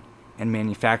 iron, and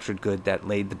manufactured good that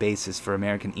laid the basis for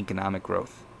American economic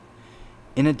growth.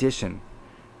 In addition,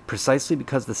 precisely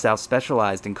because the South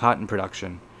specialized in cotton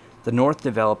production, the North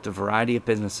developed a variety of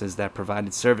businesses that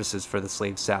provided services for the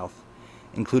slave South,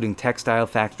 including textile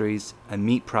factories, a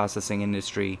meat processing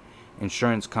industry,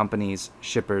 insurance companies,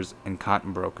 shippers, and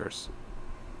cotton brokers."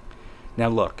 Now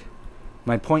look,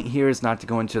 my point here is not to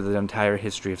go into the entire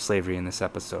history of slavery in this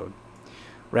episode.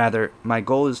 Rather, my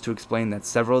goal is to explain that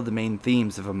several of the main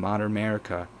themes of a modern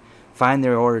America find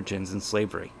their origins in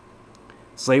slavery.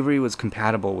 Slavery was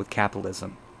compatible with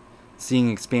capitalism, seeing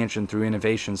expansion through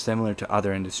innovation similar to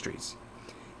other industries,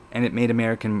 and it made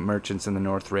American merchants in the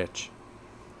North rich.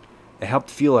 It helped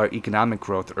fuel our economic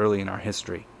growth early in our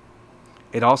history.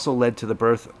 It also led to the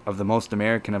birth of the most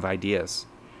American of ideas,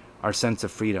 our sense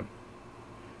of freedom.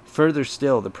 Further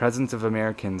still, the presence of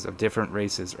Americans of different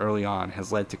races early on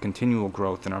has led to continual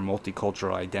growth in our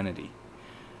multicultural identity.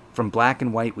 From black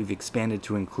and white, we've expanded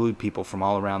to include people from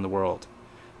all around the world: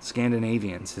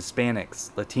 Scandinavians,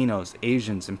 Hispanics, Latinos,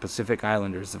 Asians, and Pacific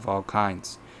Islanders of all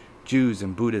kinds, Jews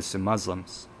and Buddhists and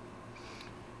Muslims.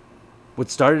 What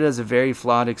started as a very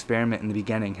flawed experiment in the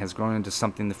beginning has grown into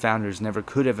something the founders never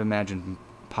could have imagined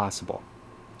possible.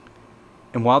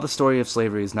 And while the story of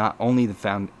slavery is not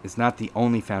the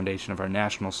only foundation of our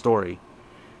national story,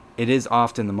 it is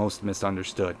often the most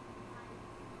misunderstood.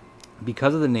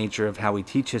 Because of the nature of how we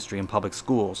teach history in public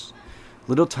schools,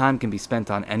 little time can be spent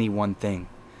on any one thing,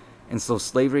 and so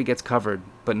slavery gets covered,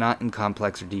 but not in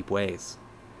complex or deep ways.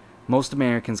 Most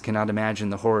Americans cannot imagine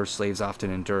the horrors slaves often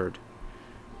endured,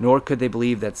 nor could they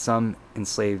believe that some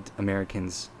enslaved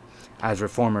Americans, as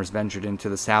reformers ventured into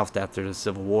the South after the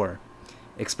Civil War,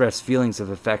 expressed feelings of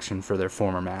affection for their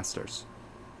former masters.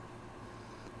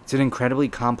 It's an incredibly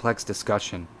complex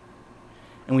discussion,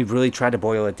 and we've really tried to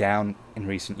boil it down in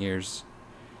recent years,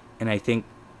 and I think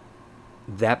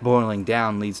that boiling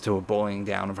down leads to a boiling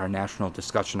down of our national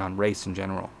discussion on race in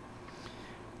general.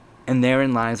 And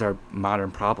therein lies our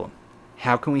modern problem.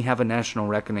 How can we have a national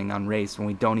reckoning on race when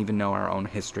we don't even know our own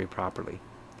history properly?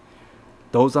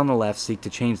 Those on the left seek to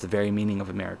change the very meaning of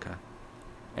America,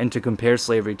 and to compare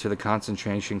slavery to the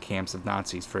concentration camps of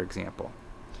Nazis, for example.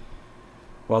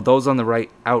 While those on the right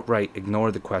outright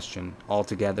ignore the question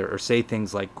altogether or say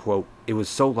things like, quote, "It was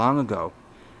so long ago,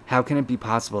 how can it be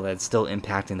possible that it's still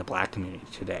impacting the black community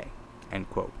today?" End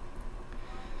quote.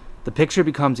 The picture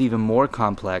becomes even more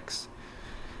complex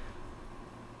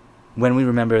when we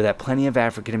remember that plenty of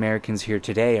African Americans here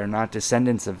today are not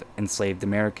descendants of enslaved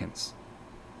Americans.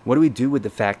 What do we do with the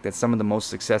fact that some of the most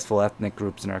successful ethnic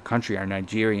groups in our country are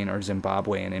Nigerian or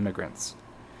Zimbabwean immigrants?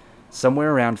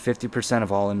 Somewhere around 50%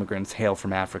 of all immigrants hail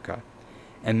from Africa,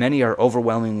 and many are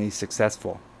overwhelmingly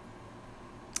successful.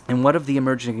 And what of the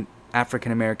emerging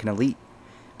African American elite?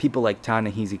 People like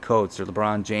Ta-Nehisi Coates or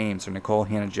LeBron James or Nicole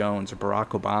Hannah-Jones or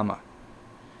Barack Obama.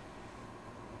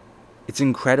 It's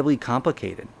incredibly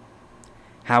complicated.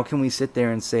 How can we sit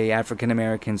there and say African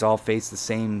Americans all face the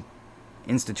same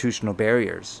institutional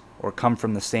barriers or come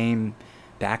from the same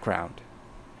background,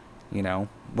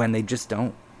 when they just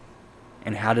don't?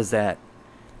 And how does that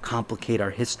complicate our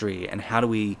history? And how do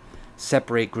we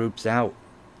separate groups out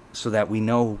so that we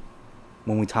know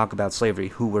when we talk about slavery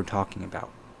who we're talking about?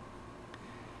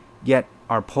 Yet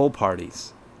our poll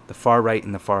parties, the far right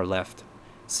and the far left,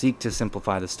 seek to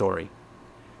simplify the story.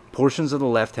 Portions of the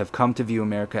left have come to view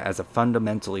America as a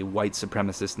fundamentally white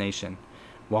supremacist nation,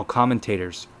 while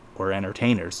commentators, or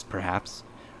entertainers perhaps,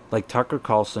 like Tucker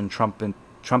Carlson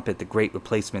trumpet the Great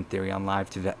Replacement theory on live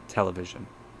television.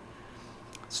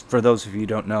 For those of you who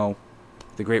don't know,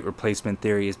 the Great Replacement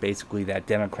theory is basically that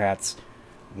Democrats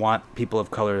want people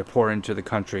of color to pour into the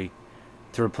country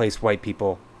to replace white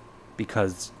people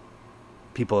because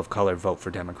people of color vote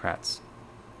for Democrats.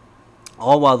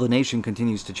 All while the nation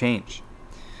continues to change.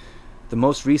 The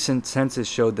most recent census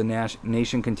showed the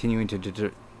nation continuing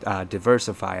to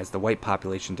diversify as the white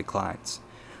population declines,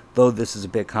 though this is a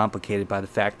bit complicated by the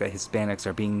fact that Hispanics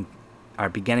are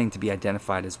beginning to be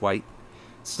identified as white,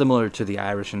 similar to the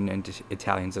Irish and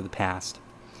Italians of the past,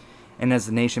 and as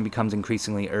the nation becomes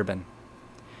increasingly urban.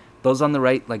 Those on the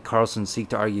right, like Carlson, seek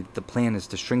to argue that the plan is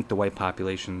to shrink the white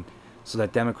population so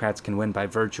that Democrats can win by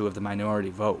virtue of the minority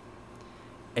vote.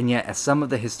 And yet, as some of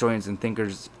the historians and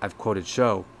thinkers I've quoted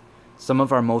show, some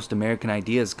of our most American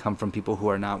ideas come from people who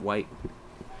are not white.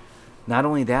 Not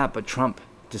only that, but Trump,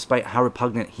 despite how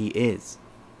repugnant he is,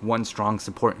 won strong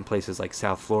support in places like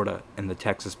South Florida and the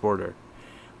Texas border,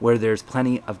 where there's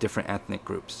plenty of different ethnic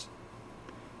groups.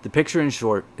 The picture, in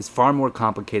short, is far more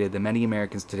complicated than many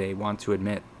Americans today want to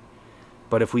admit.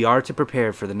 But if we are to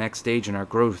prepare for the next stage in our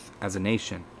growth as a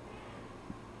nation,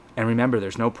 and remember,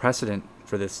 there's no precedent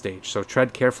for this stage, so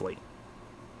tread carefully,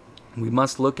 we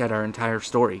must look at our entire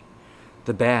story.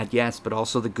 The bad, yes, but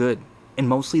also the good, and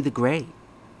mostly the gray.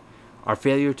 Our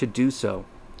failure to do so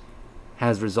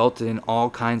has resulted in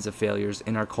all kinds of failures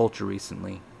in our culture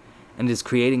recently, and is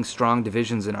creating strong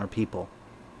divisions in our people.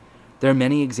 There are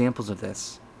many examples of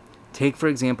this. Take, for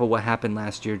example, what happened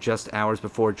last year just hours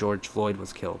before George Floyd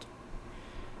was killed.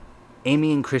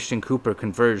 Amy and Christian Cooper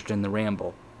converged in the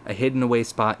Ramble, a hidden-away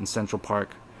spot in Central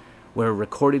Park, where a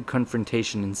recorded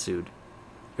confrontation ensued.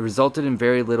 It resulted in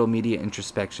very little media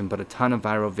introspection, but a ton of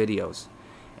viral videos,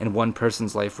 and one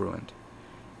person's life ruined.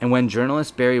 And when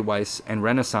journalist Barry Weiss and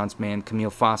Renaissance man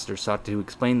Camille Foster sought to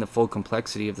explain the full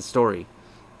complexity of the story,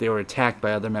 they were attacked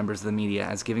by other members of the media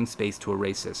as giving space to a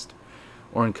racist,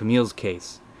 or in Camille's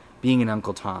case, being an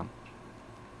Uncle Tom.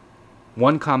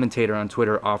 One commentator on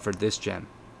Twitter offered this gem: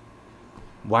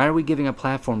 "Why are we giving a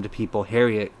platform to people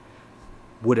Harriet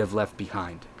would have left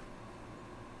behind?"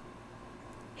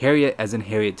 Harriet as in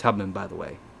Harriet Tubman, by the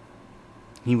way.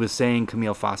 He was saying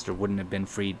Camille Foster wouldn't have been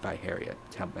freed by Harriet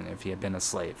Tubman if he had been a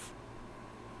slave.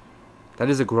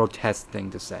 That is a grotesque thing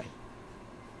to say.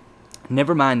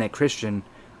 Never mind that Christian,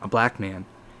 a black man,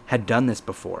 had done this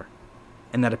before,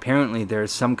 and that apparently there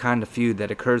is some kind of feud that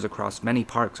occurs across many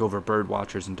parks over bird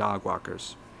watchers and dog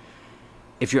walkers.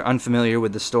 If you're unfamiliar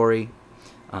with the story,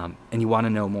 and you want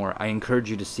to know more, I encourage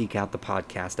you to seek out the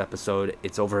podcast episode.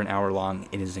 It's over an hour long.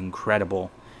 It is incredible.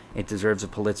 It deserves a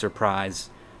Pulitzer Prize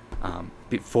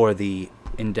for the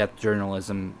in-depth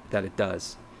journalism that it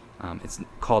does. It's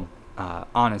called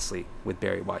Honestly with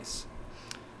Barry Weiss.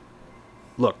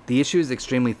 Look, the issue is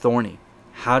extremely thorny.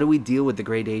 How do we deal with the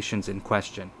gradations in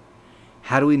question?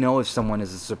 How do we know if someone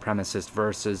is a supremacist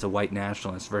versus a white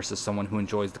nationalist versus someone who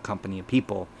enjoys the company of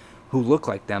people who look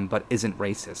like them but isn't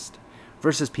racist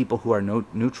versus people who are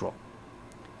neutral?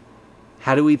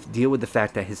 How do we deal with the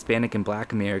fact that Hispanic and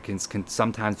black Americans can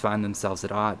sometimes find themselves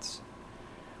at odds?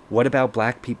 What about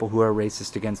black people who are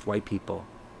racist against white people?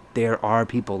 There are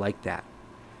people like that.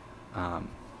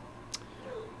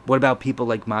 What about people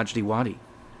like Majdi Wadi,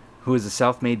 who is a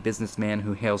self-made businessman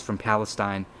who hails from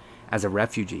Palestine as a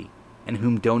refugee and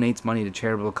whom donates money to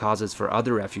charitable causes for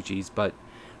other refugees, but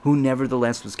who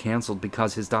nevertheless was canceled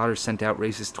because his daughter sent out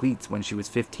racist tweets when she was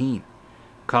 15,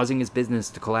 causing his business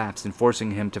to collapse and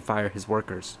forcing him to fire his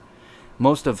workers,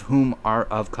 most of whom are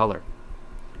of color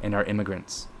and are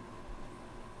immigrants.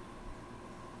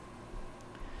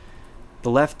 The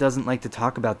left doesn't like to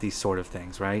talk about these sort of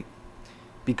things, right?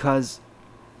 Because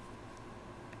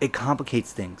it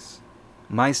complicates things.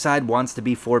 My side wants to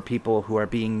be for people who are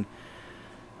being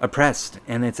oppressed,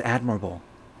 and it's admirable.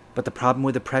 But the problem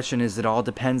with oppression is it all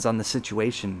depends on the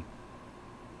situation.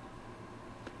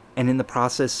 And in the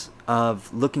process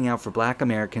of looking out for black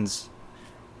Americans,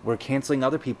 we're canceling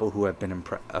other people who have been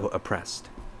oppressed.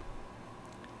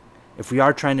 If we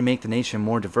are trying to make the nation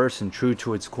more diverse and true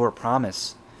to its core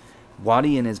promise,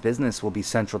 Wadi and his business will be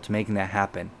central to making that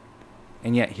happen.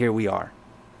 And yet here we are.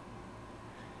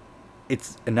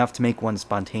 It's enough to make one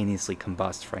spontaneously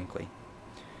combust, frankly.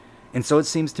 And so it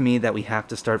seems to me that we have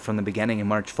to start from the beginning and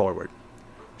march forward,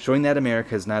 showing that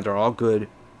America is neither all good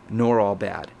nor all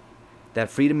bad, that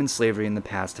freedom and slavery in the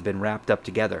past have been wrapped up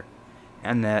together,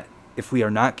 and that if we are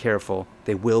not careful,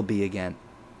 they will be again.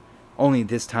 Only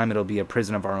this time it'll be a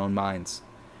prison of our own minds,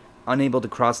 unable to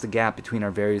cross the gap between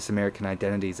our various American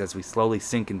identities as we slowly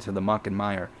sink into the muck and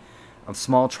mire of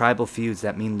small tribal feuds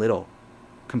that mean little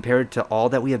compared to all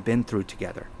that we have been through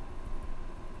together.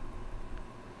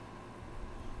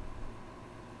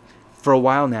 For a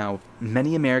while now,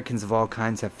 many Americans of all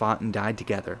kinds have fought and died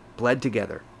together, bled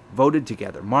together, voted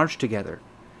together, marched together,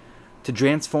 to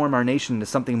transform our nation into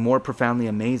something more profoundly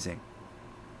amazing.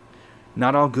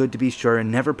 Not all good, to be sure,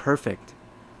 and never perfect,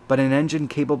 but an engine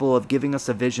capable of giving us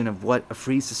a vision of what a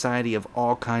free society of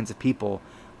all kinds of people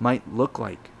might look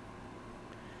like.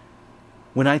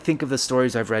 When I think of the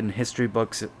stories I've read in history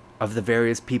books of the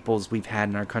various peoples we've had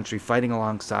in our country fighting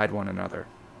alongside one another,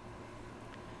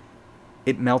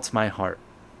 it melts my heart.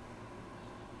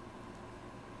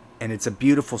 And it's a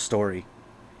beautiful story.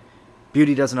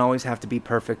 Beauty doesn't always have to be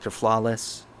perfect or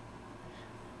flawless,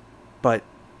 but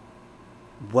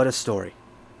what a story.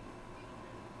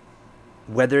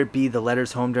 Whether it be the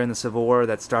letters home during the Civil War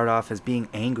that start off as being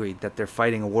angry that they're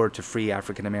fighting a war to free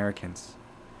African Americans,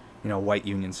 white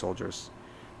Union soldiers,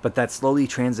 but that slowly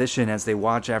transition as they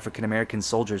watch African American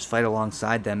soldiers fight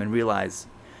alongside them and realize,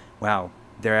 wow,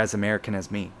 they're as American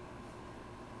as me.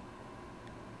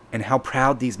 And how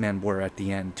proud these men were at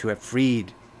the end to have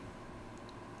freed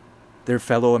their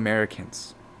fellow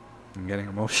Americans. I'm getting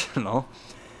emotional.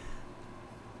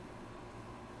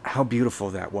 How beautiful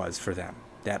that was for them,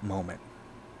 that moment.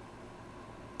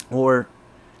 Or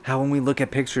how when we look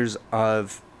at pictures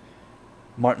of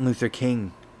Martin Luther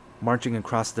King marching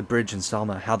across the bridge in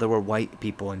Selma, how there were white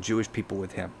people and Jewish people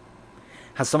with him.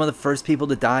 How some of the first people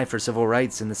to die for civil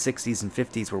rights in the 60s and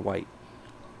 50s were white.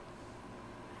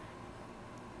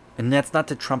 And that's not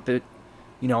to trumpet,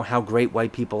 how great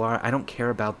white people are. I don't care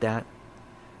about that.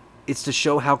 It's to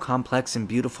show how complex and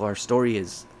beautiful our story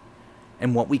is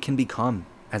and what we can become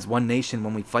as one nation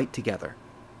when we fight together.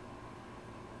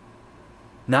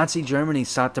 Nazi Germany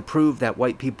sought to prove that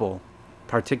white people,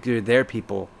 particularly their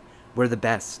people, were the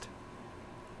best.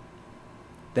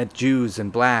 That Jews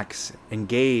and blacks and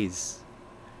gays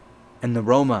and the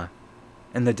Roma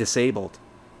and the disabled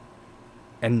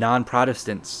and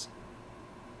non-Protestants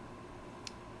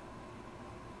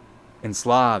and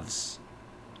Slavs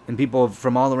and people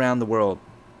from all around the world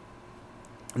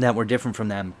that were different from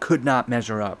them could not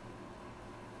measure up.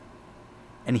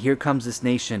 And here comes this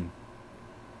nation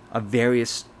of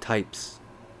various types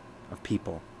of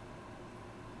people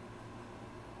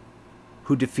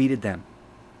who defeated them,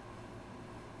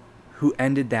 who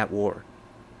ended that war.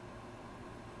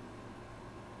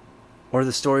 Or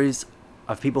the stories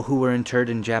of people who were interred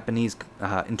in Japanese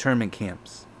internment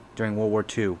camps during World War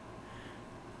II.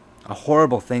 A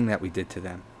horrible thing that we did to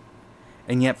them.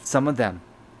 And yet some of them,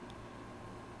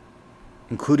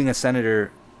 including a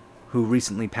senator who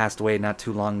recently passed away not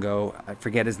too long ago, I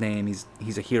forget his name,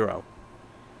 he's a hero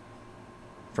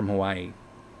from Hawaii,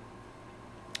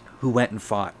 who went and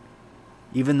fought.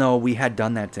 Even though we had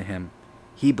done that to him,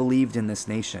 he believed in this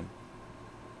nation.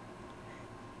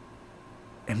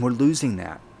 And we're losing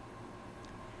that.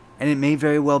 And it may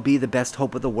very well be the best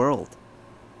hope of the world.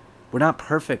 We're not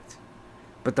perfect,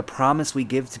 but the promise we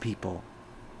give to people.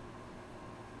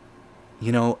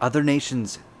 Other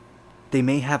nations, they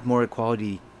may have more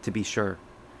equality, to be sure.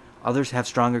 Others have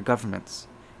stronger governments,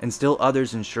 and still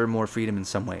others ensure more freedom in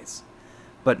some ways.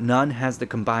 But none has the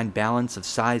combined balance of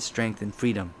size, strength, and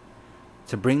freedom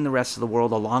to bring the rest of the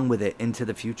world along with it into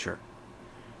the future.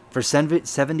 For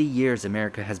 70 years,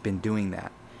 America has been doing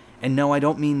that. And no, I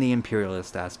don't mean the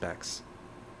imperialist aspects.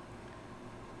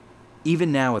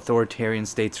 Even now, authoritarian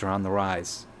states are on the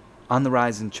rise. On the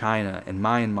rise in China, and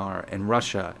Myanmar, and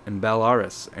Russia, and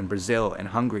Belarus, and Brazil, and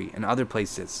Hungary, and other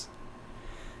places.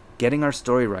 Getting our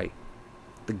story right,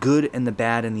 the good and the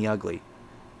bad and the ugly,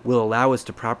 will allow us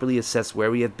to properly assess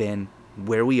where we have been,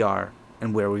 where we are,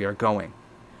 and where we are going,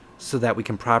 so that we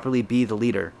can properly be the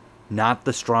leader, not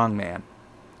the strong man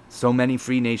so many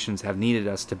free nations have needed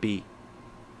us to be.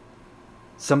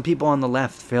 Some people on the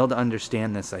left fail to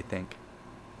understand this, I think.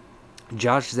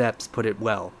 Josh Zepps put it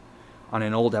well on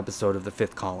an old episode of The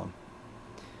Fifth Column.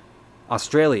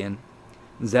 Australian,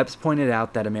 Zepps pointed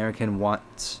out that American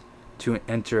wants to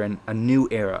enter a new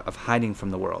era of hiding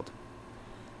from the world.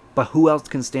 But who else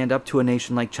can stand up to a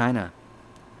nation like China?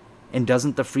 And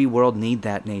doesn't the free world need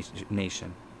that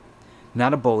nation?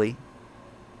 Not a bully,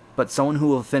 but someone who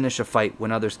will finish a fight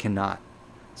when others cannot,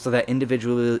 so that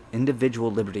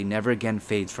individual liberty never again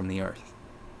fades from the earth.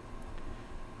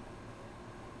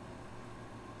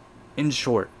 In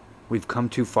short, we've come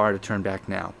too far to turn back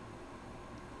now.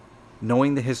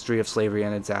 Knowing the history of slavery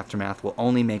and its aftermath will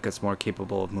only make us more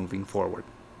capable of moving forward.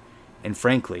 And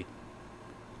frankly,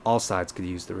 all sides could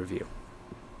use the review.